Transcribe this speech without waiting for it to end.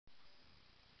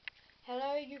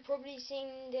you've probably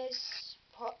seen this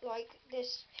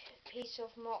this piece of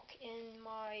mock in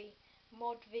my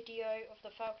mod video of the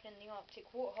Falcon and the Arctic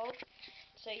Warthog.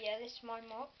 So yeah, this is my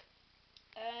mock.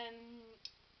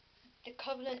 The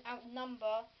Covenant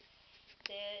outnumber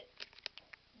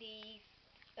the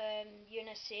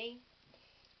UNSC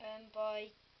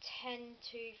by 10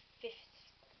 to 15,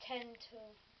 10 to,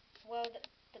 well,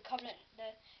 the Covenant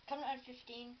had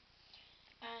 15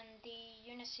 and the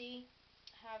UNSC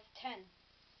have 10.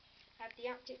 Have the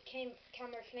active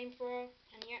camo flamethrower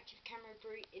and the active camo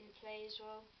brute in play as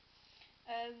well.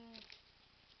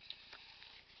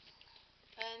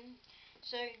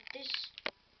 So this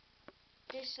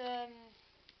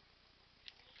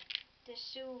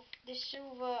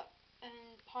silver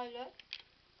pilot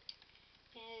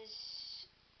is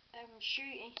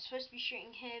supposed to be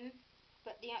shooting him,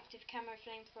 but the active camo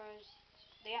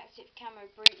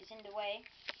brute is in the way.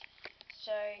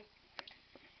 So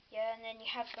yeah, and then you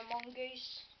have the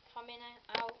mongoose coming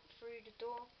out through the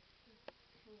door.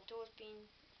 And the door's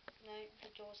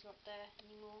the door's not there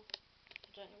anymore. I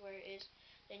don't know where it is.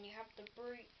 Then you have the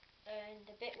brute and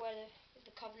the bit where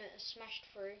the Covenant is smashed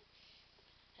through.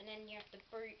 And then you have the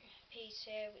brute piece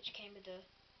here, which came with the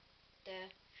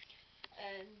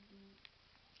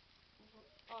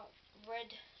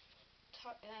red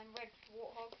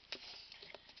warthog.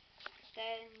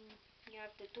 Then you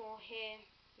have the door here,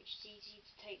 which is easy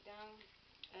to take down.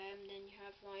 Then you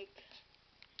have like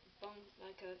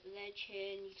a ledge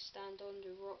here, and you can stand on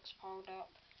the rocks piled up.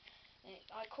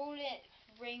 I call it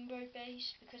rainbow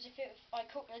base because I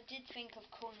did think of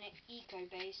calling it eco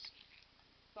base,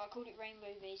 but I called it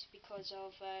rainbow base because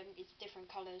of it's different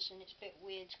colours, and it's a bit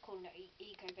weird calling it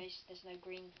eco base. There's no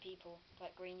green people,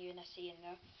 like green UNSC in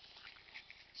there.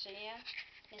 So yeah,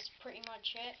 that's pretty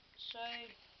much it. So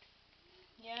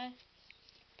yeah,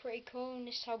 pretty cool, and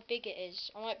this is how big it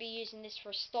is. I might be using this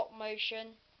for stop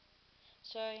motion.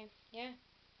 So yeah.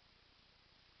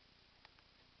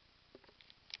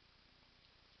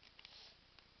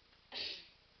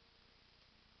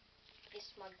 This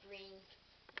is my green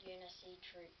UNSC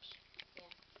troops.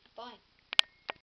 Yeah. Bye.